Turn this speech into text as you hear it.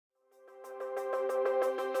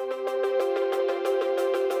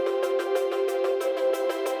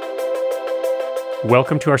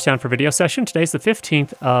Welcome to our Sound for Video session. Today's the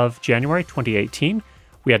 15th of January, 2018.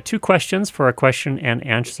 We had two questions for our question and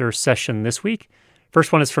answer session this week.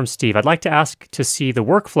 First one is from Steve. I'd like to ask to see the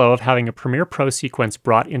workflow of having a Premiere Pro sequence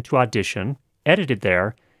brought into Audition, edited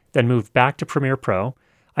there, then moved back to Premiere Pro.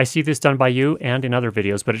 I see this done by you and in other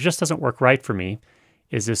videos, but it just doesn't work right for me.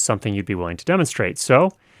 Is this something you'd be willing to demonstrate?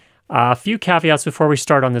 So, a few caveats before we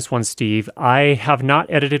start on this one, Steve. I have not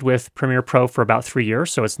edited with Premiere Pro for about 3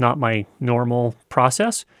 years, so it's not my normal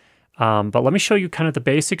process. But let me show you kind of the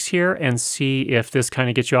basics here and see if this kind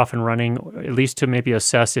of gets you off and running, at least to maybe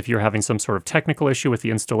assess if you're having some sort of technical issue with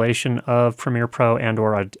the installation of Premiere Pro and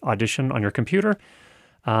or Audition on your computer,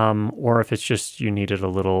 or if it's just you needed a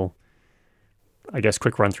little, I guess,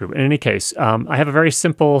 quick run through. In any case, I have a very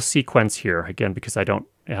simple sequence here, again, because I don't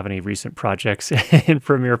have any recent projects in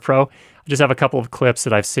Premiere Pro. I just have a couple of clips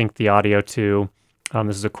that I've synced the audio to.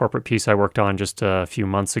 This is a corporate piece I worked on just a few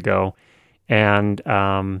months ago. And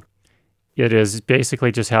it is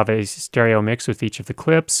basically just have a stereo mix with each of the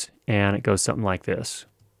clips, and it goes something like this.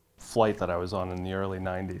 Flight that I was on in the early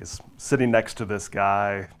 90s, sitting next to this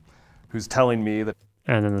guy who's telling me that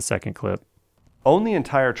And then the second clip. own the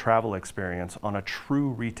entire travel experience on a true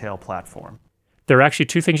retail platform. There are actually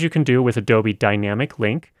two things you can do with Adobe Dynamic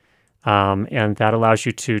Link, and that allows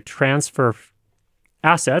you to transfer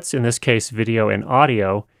assets, in this case video and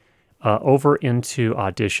audio, over into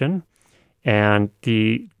Audition. And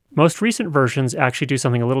the most recent versions actually do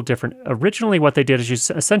something a little different. Originally what they did is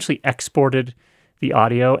you essentially exported the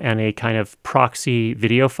audio and a kind of proxy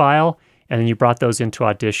video file, and then you brought those into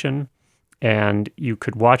Audition, and you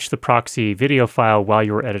could watch the proxy video file while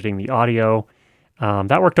you were editing the audio.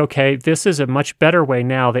 That worked okay. This is a much better way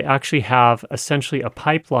now. They actually have essentially a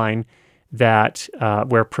pipeline that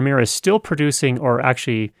where Premiere is still producing or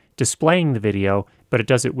actually displaying the video, but it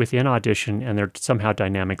does it within Audition, and they're somehow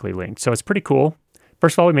dynamically linked. So it's pretty cool.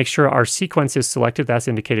 First of all, we make sure our sequence is selected. That's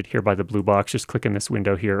indicated here by the blue box. Just click in this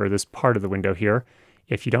window here, or this part of the window here.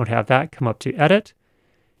 If you don't have that, come up to Edit,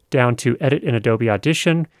 down to Edit in Adobe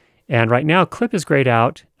Audition. And right now, clip is grayed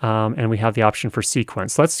out, and we have the option for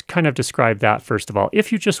sequence. Let's kind of describe that first of all.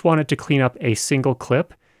 If you just wanted to clean up a single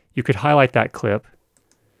clip, you could highlight that clip,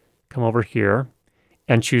 come over here,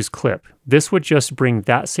 and choose Clip. This would just bring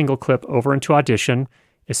that single clip over into Audition.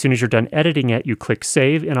 As soon as you're done editing it, you click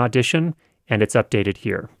Save in Audition, and it's updated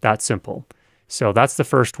here. That's simple. So that's the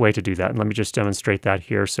first way to do that. And let me just demonstrate that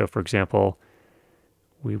here. So for example,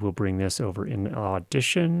 we will bring this over in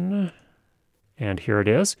Audition, and here it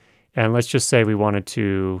is. And let's just say we wanted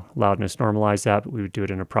to loudness normalize that, but we would do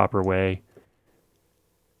it in a proper way.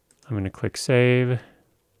 I'm going to click Save.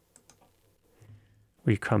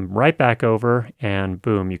 We come right back over, and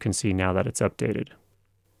boom, you can see now that it's updated.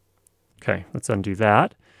 Okay, let's undo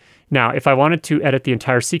that. Now, if I wanted to edit the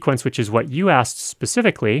entire sequence, which is what you asked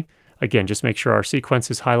specifically, again, just make sure our sequence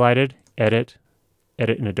is highlighted, Edit,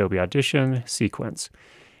 Edit in Adobe Audition, Sequence.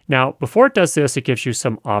 Now, before it does this, it gives you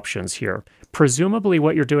some options here. Presumably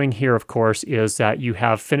what you're doing here, of course, is that you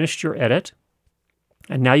have finished your edit,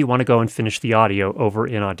 and now you want to go and finish the audio over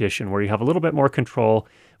in Audition, where you have a little bit more control,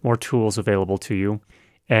 more tools available to you.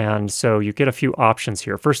 And so you get a few options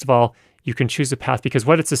here. First of all, you can choose a path, because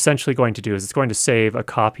what it's essentially going to do is it's going to save a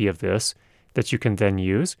copy of this that you can then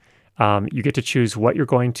use. You get to choose what you're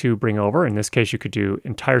going to bring over. In this case, you could do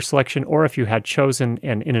entire selection, or if you had chosen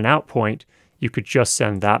an in and out point, you could just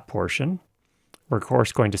send that portion. We're, of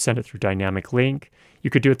course, going to send it through Dynamic Link.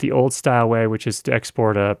 You could do it the old style way, which is to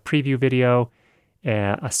export a preview video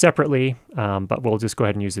separately, but we'll just go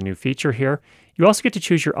ahead and use the new feature here. You also get to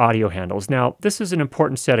choose your audio handles. Now, this is an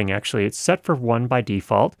important setting, actually. It's set for 1 by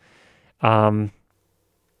default.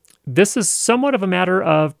 This is somewhat of a matter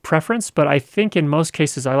of preference, but I think in most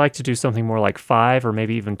cases I like to do something more like 5 or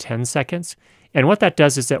maybe even 10 seconds. And what that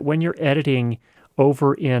does is that when you're editing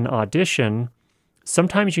over in Audition,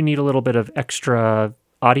 sometimes you need a little bit of extra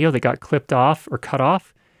audio that got clipped off or cut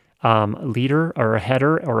off, a leader or a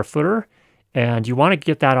header or a footer, and you want to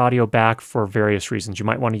get that audio back for various reasons. You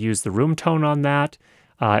might want to use the room tone on that.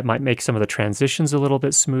 It might make some of the transitions a little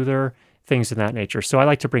bit smoother, things of that nature. So I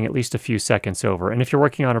like to bring at least a few seconds over. And if you're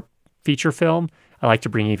working on a feature film, I like to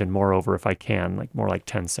bring even more over if I can, like more like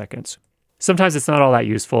 10 seconds. Sometimes it's not all that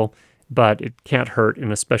useful, but it can't hurt,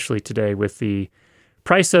 and especially today with the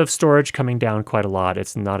price of storage coming down quite a lot,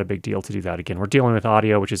 it's not a big deal to do that. Again, we're dealing with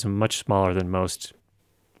audio, which is much smaller than most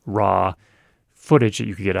raw footage that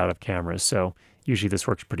you could get out of cameras. So usually this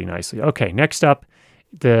works pretty nicely. Okay, next up,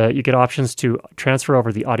 you get options to transfer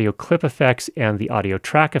over the audio clip effects and the audio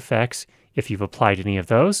track effects if you've applied any of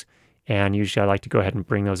those. And usually I like to go ahead and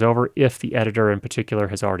bring those over if the editor in particular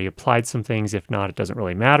has already applied some things. If not, it doesn't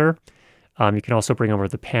really matter. You can also bring over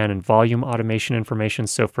the pan and volume automation information.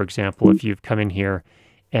 So for example, if you've come in here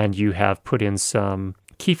and you have put in some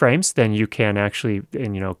keyframes, then you can actually,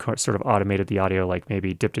 sort of automated the audio, like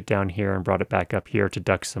maybe dipped it down here and brought it back up here to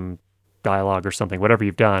duck some dialogue or something, whatever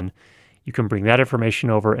you've done. You can bring that information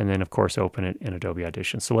over and then of course open it in Adobe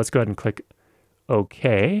Audition. So let's go ahead and click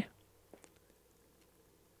OK.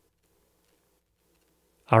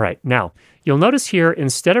 All right, now you'll notice here,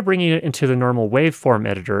 instead of bringing it into the normal waveform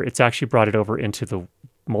editor, it's actually brought it over into the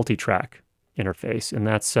multi-track interface. And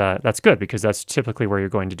that's good because that's typically where you're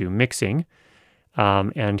going to do mixing.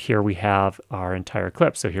 And here we have our entire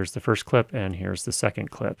clip. So here's the first clip and here's the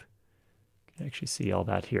second clip. You can actually see all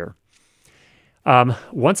that here.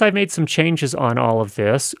 Once I've made some changes on all of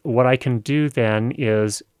this, what I can do then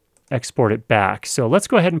is export it back. So let's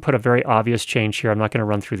go ahead and put a very obvious change here. I'm not going to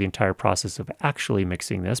run through the entire process of actually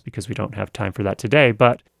mixing this because we don't have time for that today,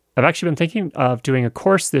 but I've actually been thinking of doing a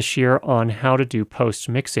course this year on how to do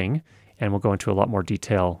post-mixing, and we'll go into a lot more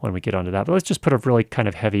detail when we get onto that. But let's just put a really kind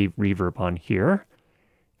of heavy reverb on here,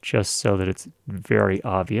 just so that it's very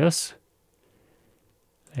obvious.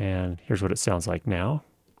 And here's what it sounds like now.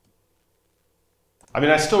 I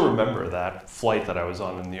mean, I still remember that flight that I was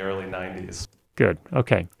on in the early 90s. Good,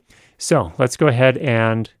 okay. So let's go ahead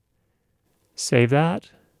and save that.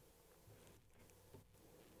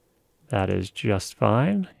 That is just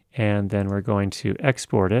fine. And then we're going to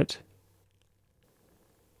export it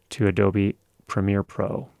to Adobe Premiere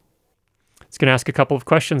Pro. It's going to ask a couple of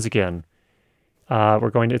questions again.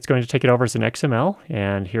 It's going to take it over as an XML,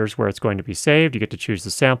 and here's where it's going to be saved. You get to choose the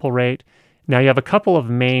sample rate. Now you have a couple of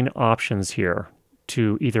main options here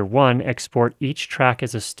to either one, export each track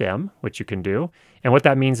as a stem, which you can do. And what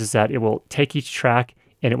that means is that it will take each track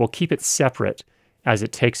and it will keep it separate as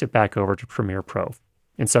it takes it back over to Premiere Pro.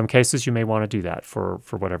 In some cases, you may want to do that for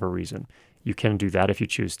whatever reason. You can do that if you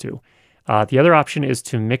choose to. The other option is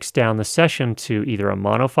to mix down the session to either a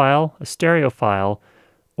mono file, a stereo file,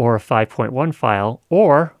 or a 5.1 file,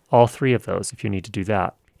 or all three of those if you need to do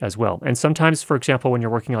that as well. And sometimes, for example, when you're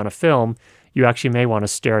working on a film, you actually may want a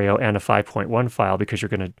stereo and a 5.1 file because you're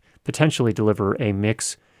going to potentially deliver a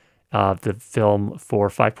mix of the film for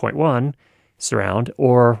 5.1 surround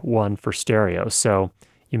or one for stereo. So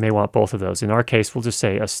you may want both of those. In our case, we'll just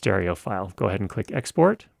say a stereo file. Go ahead and click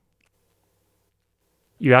Export.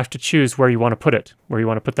 You have to choose where you want to put it, where you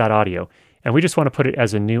want to put that audio. And we just want to put it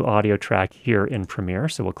as a new audio track here in Premiere.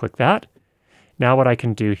 So we'll click that. Now what I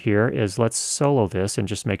can do here is let's solo this and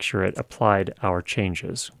just make sure it applied our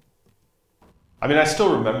changes. I mean, I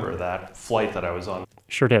still remember that flight that I was on.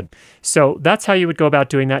 Sure did. So that's how you would go about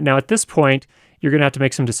doing that. Now at this point, you're going to have to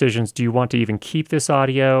make some decisions. Do you want to even keep this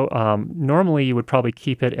audio? Normally you would probably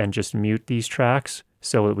keep it and just mute these tracks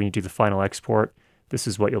so that when you do the final export, this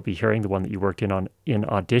is what you'll be hearing, the one that you worked in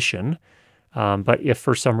Audition. But if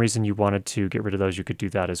for some reason you wanted to get rid of those, you could do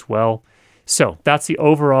that as well. So that's the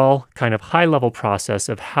overall kind of high-level process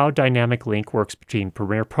of how Dynamic Link works between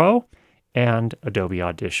Premiere Pro and Adobe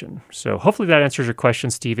Audition. So hopefully that answers your question,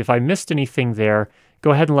 Steve. If I missed anything there,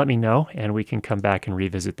 go ahead and let me know, and we can come back and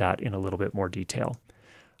revisit that in a little bit more detail.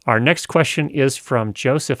 Our next question is from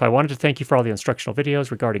Joseph. I wanted to thank you for all the instructional videos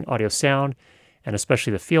regarding audio sound, and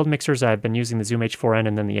especially the field mixers. I've been using the Zoom H4n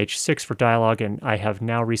and then the H6 for dialogue, and I have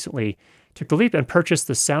now recently took the leap and purchased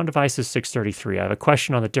the Sound Devices 633. I have a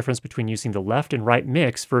question on the difference between using the left and right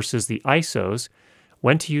mix versus the ISOs,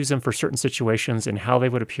 when to use them for certain situations, and how they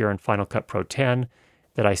would appear in Final Cut Pro 10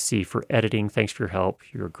 that I see for editing. Thanks for your help.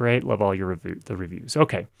 You're great. Love all your reviews.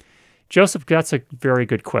 Okay. Joseph, that's a very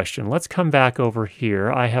good question. Let's come back over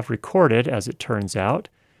here. I have recorded, as it turns out,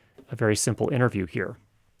 a very simple interview here.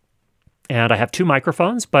 And I have two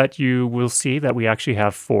microphones, but you will see that we actually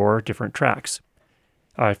have 4 different tracks,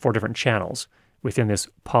 4 different channels within this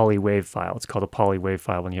poly wave file. It's called a poly wave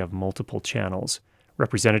file when you have multiple channels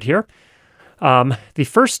represented here. The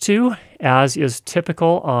first 2, as is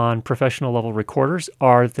typical on professional level recorders,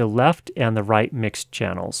 are the left and the right mixed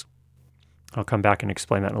channels. I'll come back and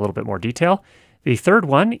explain that in a little bit more detail. The third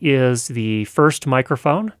one is the first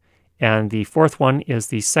microphone, and the fourth one is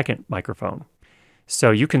the second microphone.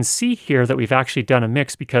 So you can see here that we've actually done a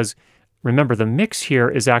mix because, remember, the mix here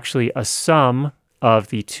is actually a sum of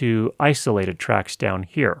the 2 isolated tracks down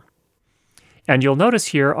here. And you'll notice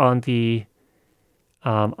here on the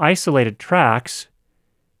isolated tracks,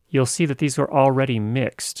 you'll see that these were already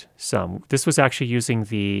mixed some. This was actually using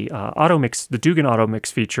the auto mix, the Dugan auto mix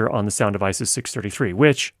feature on the Sound Devices 633,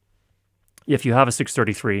 which, if you have a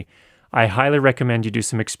 633, I highly recommend you do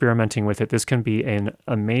some experimenting with it. This can be an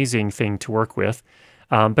amazing thing to work with.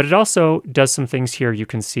 But it also does some things here. You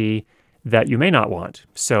can see that you may not want.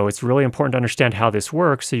 So it's really important to understand how this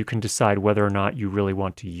works so you can decide whether or not you really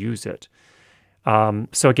want to use it.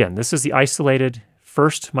 So again, this is the isolated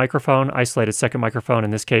first microphone, isolated second microphone.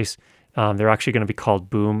 In this case, they're actually going to be called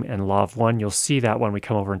Boom and Lav 1. You'll see that when we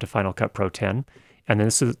come over into Final Cut Pro 10. And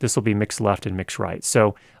then this will be mix left and mix right.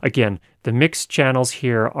 So again, the mix channels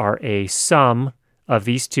here are a sum of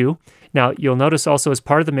these two. Now, you'll notice also as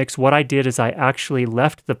part of the mix, what I did is I actually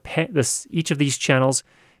left each of these channels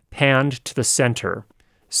panned to the center.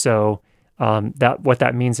 So what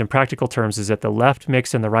that means in practical terms is that the left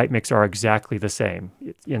mix and the right mix are exactly the same.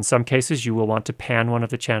 In some cases, you will want to pan one of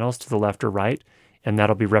the channels to the left or right, and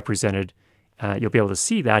that'll be represented. You'll be able to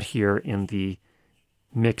see that here in the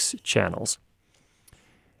mix channels.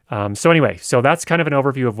 So anyway, so that's kind of an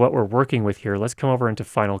overview of what we're working with here. Let's come over into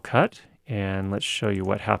Final Cut, and let's show you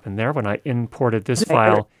what happened there. When I imported this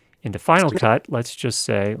file into Final Cut, let's just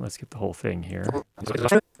say, let's get the whole thing here.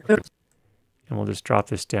 And we'll just drop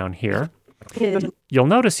this down here. You'll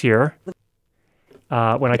notice here,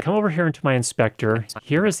 when I come over here into my inspector,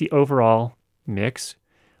 here is the overall mix.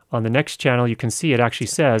 On the next channel, you can see it actually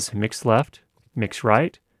says mix left, mix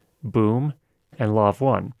right, boom, and Lav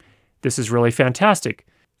 1. This is really fantastic.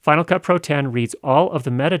 Final Cut Pro 10 reads all of the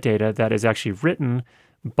metadata that is actually written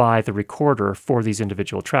by the recorder for these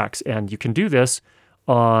individual tracks. And you can do this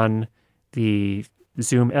on the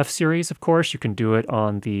Zoom F series, of course. You can do it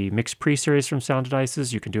on the Mix Pre series from Sound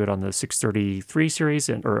Devices. You can do it on the 633 series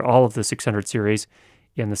or all of the 600 series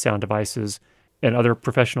in the Sound Devices, and other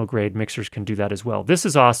professional grade mixers can do that as well. This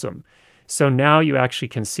is awesome. So now you actually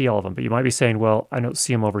can see all of them, but you might be saying, well, I don't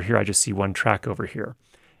see them over here. I just see one track over here.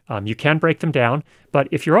 You can break them down, but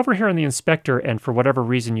if you're over here in the inspector and for whatever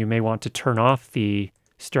reason you may want to turn off the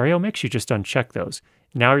stereo mix, you just uncheck those.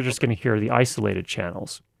 Now you're just going to hear the isolated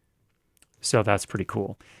channels. So that's pretty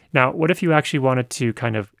cool. Now, what if you actually wanted to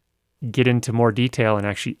kind of get into more detail and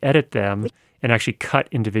actually edit them and actually cut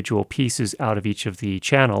individual pieces out of each of the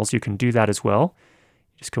channels? You can do that as well.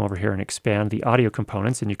 Just come over here and expand the audio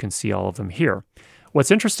components and you can see all of them here.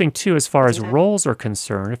 What's interesting too, as far as roles are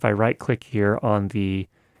concerned, if I right click here on the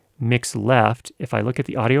mix left, if I look at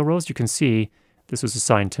the audio roles, you can see this was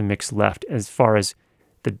assigned to mix left as far as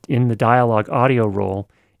in the dialogue audio role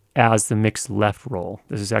as the mix left role.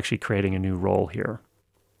 This is actually creating a new role here.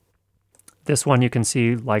 This one you can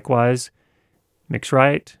see likewise, mix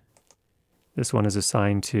right. This one is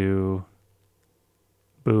assigned to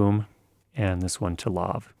boom, and this one to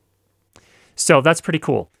Lav. So that's pretty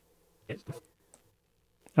cool.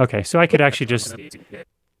 Okay, so I could actually just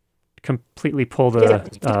completely pull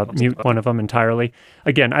the mute one of them entirely.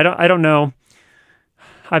 Again, I don't know.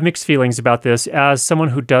 I have mixed feelings about this. As someone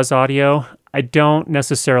who does audio, I don't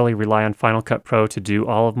necessarily rely on Final Cut Pro to do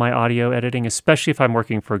all of my audio editing, especially if I'm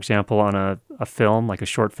working, for example, on a film, like a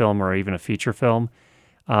short film or even a feature film.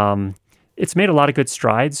 It's made a lot of good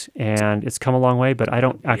strides and it's come a long way, but I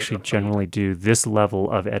don't actually generally do this level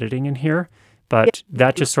of editing in here. But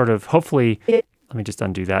that just sort of, hopefully, let me just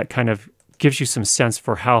undo that, kind of gives you some sense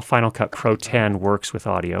for how Final Cut Pro 10 works with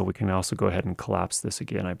audio. We can also go ahead and collapse this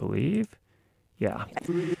again, I believe. Yeah.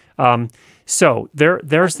 So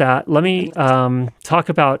there's that. Let me talk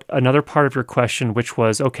about another part of your question, which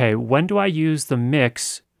was, okay, when do I use the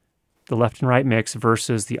mix, the left and right mix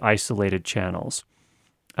versus the isolated channels?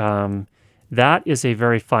 That is a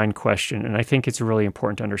very fine question, and I think it's really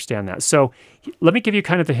important to understand that. So let me give you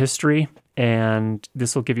kind of the history, and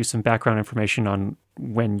this will give you some background information on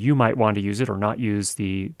when you might want to use it or not use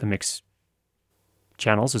the mix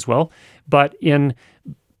channels as well. But in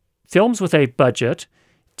films with a budget,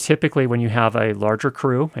 typically when you have a larger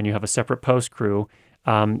crew and you have a separate post crew,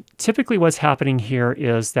 typically what's happening here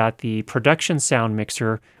is that the production sound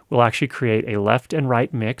mixer will actually create a left and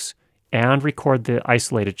right mix and record the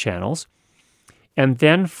isolated channels. And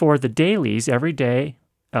then for the dailies, every day,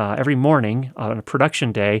 every morning on a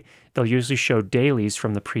production day, they'll usually show dailies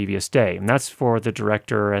from the previous day. And that's for the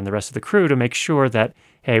director and the rest of the crew to make sure that,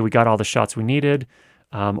 hey, we got all the shots we needed,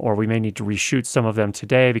 or we may need to reshoot some of them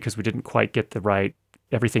today because we didn't quite get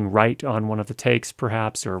everything right on one of the takes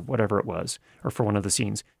perhaps, or whatever it was, or for one of the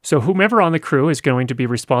scenes. So whomever on the crew is going to be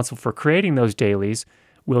responsible for creating those dailies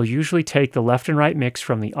will usually take the left and right mix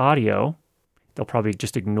from the audio. They'll probably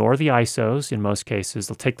just ignore the ISOs in most cases.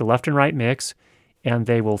 They'll take the left and right mix and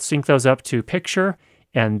they will sync those up to picture,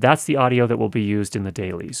 and that's the audio that will be used in the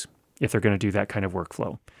dailies if they're going to do that kind of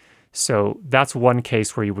workflow. So that's one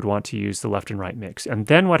case where you would want to use the left and right mix. And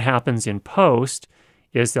then what happens in post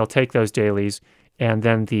is they'll take those dailies, and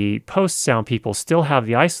then the post sound people still have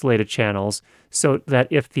the isolated channels so that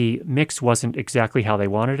if the mix wasn't exactly how they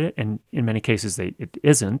wanted it, and in many cases it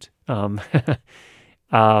isn't,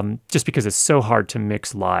 just because it's so hard to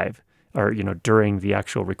mix live or, during the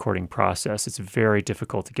actual recording process. It's very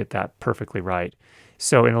difficult to get that perfectly right.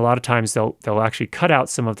 So in a lot of times they'll actually cut out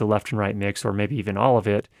some of the left and right mix, or maybe even all of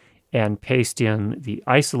it, and paste in the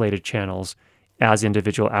isolated channels as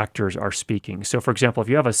individual actors are speaking. So for example, if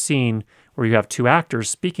you have a scene where you have two actors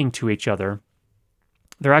speaking to each other,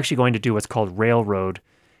 they're actually going to do what's called railroad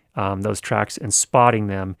those tracks and spotting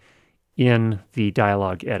them in the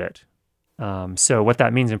dialogue edit. So what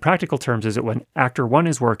that means in practical terms is that when actor one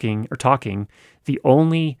is working or talking, the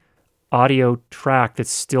only audio track that's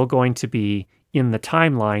still going to be in the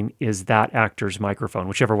timeline is that actor's microphone,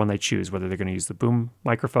 whichever one they choose, whether they're going to use the boom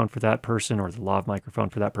microphone for that person or the lav microphone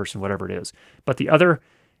for that person, whatever it is. But the other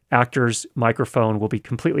actor's microphone will be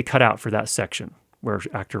completely cut out for that section where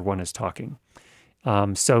actor one is talking.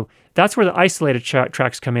 So that's where the isolated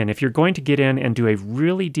tracks come in. If you're going to get in and do a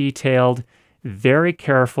really detailed, very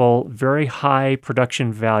careful, very high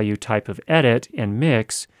production value type of edit and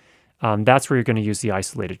mix, that's where you're going to use the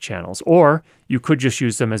isolated channels. Or you could just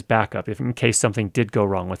use them as backup if in case something did go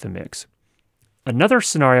wrong with the mix. Another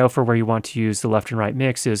scenario for where you want to use the left and right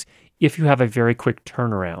mix is if you have a very quick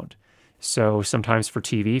turnaround. So sometimes for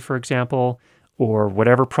TV, for example, or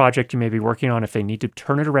whatever project you may be working on, if they need to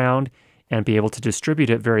turn it around and be able to distribute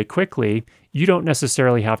it very quickly, you don't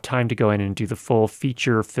necessarily have time to go in and do the full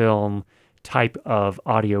feature film type of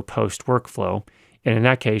audio post workflow. And in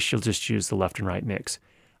that case, you'll just use the left and right mix.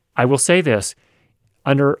 I will say this,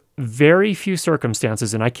 under very few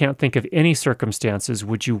circumstances, and I can't think of any circumstances,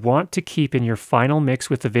 would you want to keep in your final mix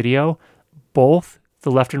with the video both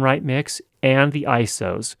the left and right mix and the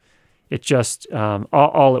ISOs. It just,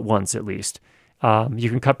 all at once at least. You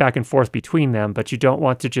can cut back and forth between them, but you don't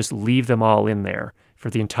want to just leave them all in there for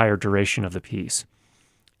the entire duration of the piece.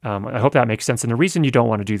 I hope that makes sense. And the reason you don't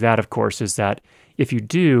want to do that, of course, is that if you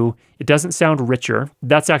do, it doesn't sound richer.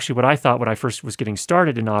 That's actually what I thought when I first was getting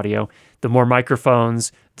started in audio. The more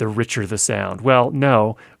microphones, the richer the sound. Well,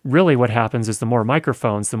 no. Really what happens is the more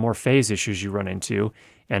microphones, the more phase issues you run into.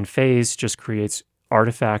 And phase just creates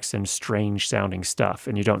artifacts and strange sounding stuff.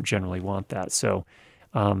 And you don't generally want that. So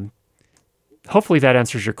hopefully that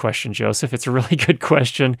answers your question, Joseph. It's a really good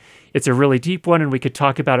question. It's a really deep one, and we could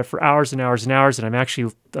talk about it for hours and hours and hours. And I'm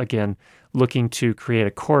actually, again, looking to create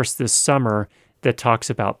a course this summer that talks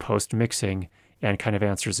about post-mixing and kind of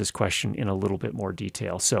answers this question in a little bit more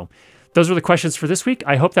detail. So those were the questions for this week.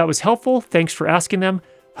 I hope that was helpful. Thanks for asking them.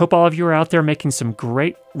 Hope all of you are out there making some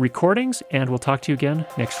great recordings, and we'll talk to you again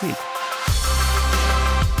next week.